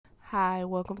Hi,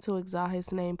 welcome to Exalt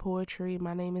His Name Poetry.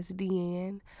 My name is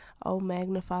Deanne. Oh,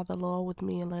 magnify the Lord with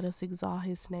me and let us exalt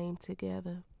His name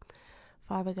together.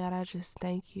 Father God, I just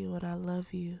thank you and I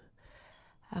love you.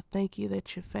 I thank you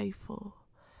that you're faithful.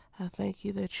 I thank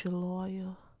you that you're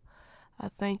loyal. I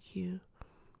thank you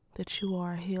that you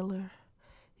are a healer.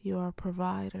 You are a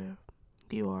provider.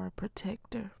 You are a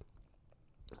protector.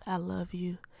 I love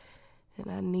you and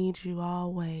I need you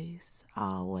always,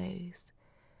 always.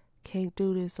 Can't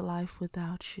do this life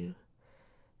without you.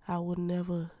 I will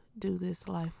never do this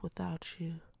life without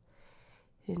you.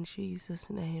 In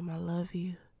Jesus' name, I love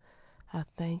you. I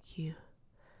thank you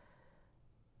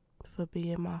for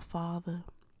being my Father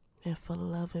and for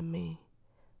loving me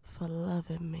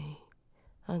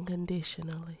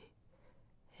unconditionally.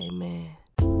 Amen.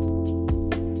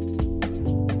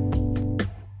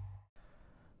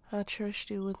 I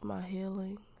trust you with my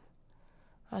healing.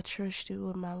 I trust you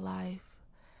with my life.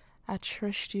 I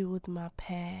trust you with my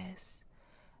past.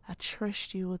 I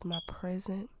trust you with my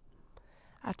present.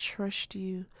 I trust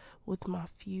you with my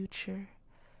future.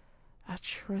 I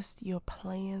trust your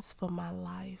plans for my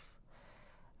life.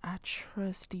 I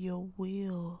trust your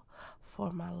will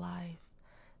for my life.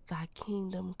 Thy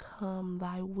kingdom come,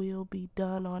 thy will be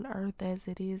done on earth as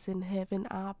it is in heaven.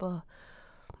 Abba,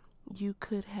 you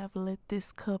could have let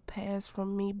this cup pass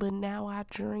from me, but now I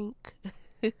drink.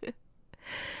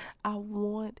 I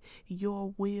want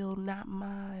your will, not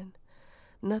mine.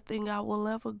 Nothing I will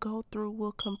ever go through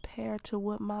will compare to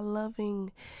what my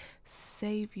loving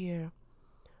Savior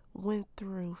went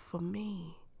through for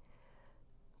me.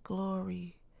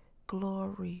 Glory,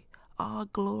 glory, all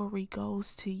glory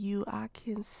goes to you. I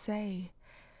can say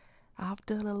I've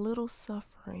done a little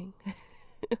suffering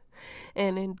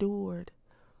and endured.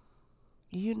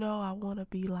 You know I want to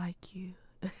be like you.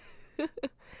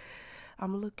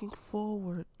 I'm looking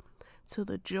forward to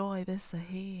the joy that's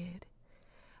ahead.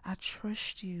 I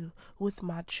trust you with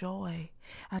my joy.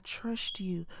 I trust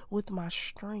you with my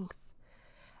strength.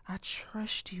 I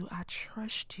trust you. I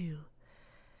trust you.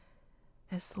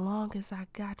 As long as I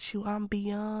got you, I'm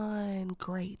beyond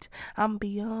great. I'm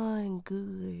beyond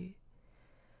good.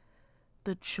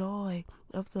 The joy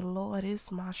of the Lord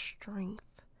is my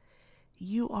strength.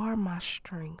 You are my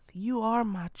strength. You are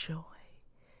my joy.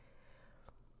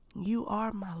 You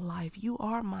are my life. You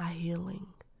are my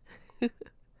healing.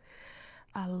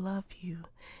 I love you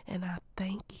and I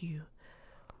thank you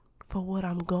for what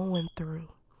I'm going through.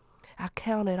 I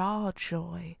count it all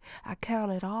joy. I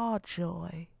count it all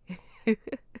joy.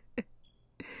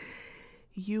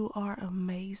 You are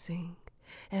amazing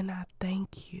and I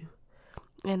thank you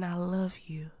and I love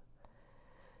you.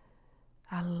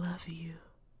 I love you.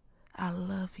 I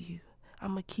love you.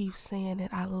 I'm going to keep saying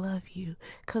it. I love you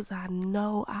because I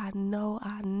know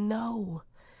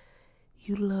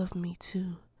you love me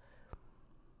too.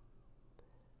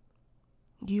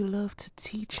 You love to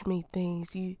teach me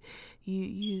things. You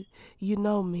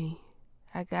know me.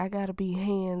 I gotta be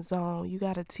hands-on. You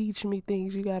gotta teach me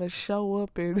things. You gotta show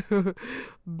up and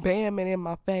bam it in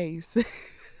my face.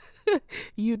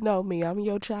 You know me. I'm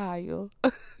your child.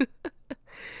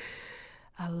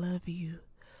 I love you.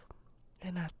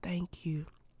 And I thank you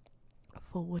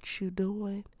for what you're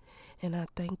doing. And I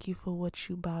thank you for what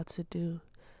you're about to do.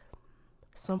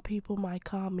 Some people might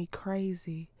call me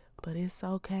crazy, but it's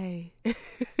okay.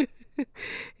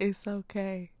 It's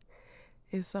okay.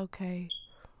 It's okay.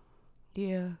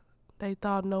 Yeah, they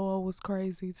thought Noah was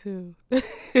crazy too.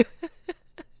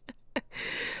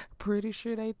 Pretty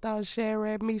sure they thought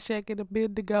Shadrach, Meshach, and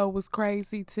Abednego was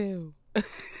crazy too.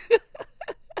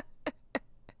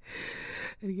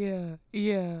 Yeah.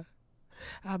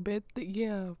 I bet,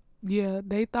 yeah,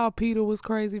 they thought Peter was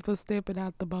crazy for stepping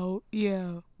out the boat.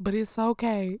 Yeah, but it's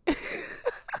okay.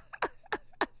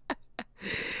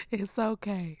 It's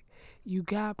okay. You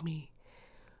got me.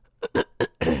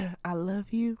 I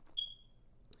love you,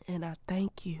 and I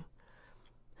thank you,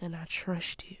 and I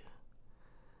trust you.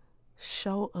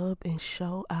 Show up and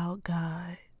show out,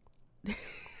 God.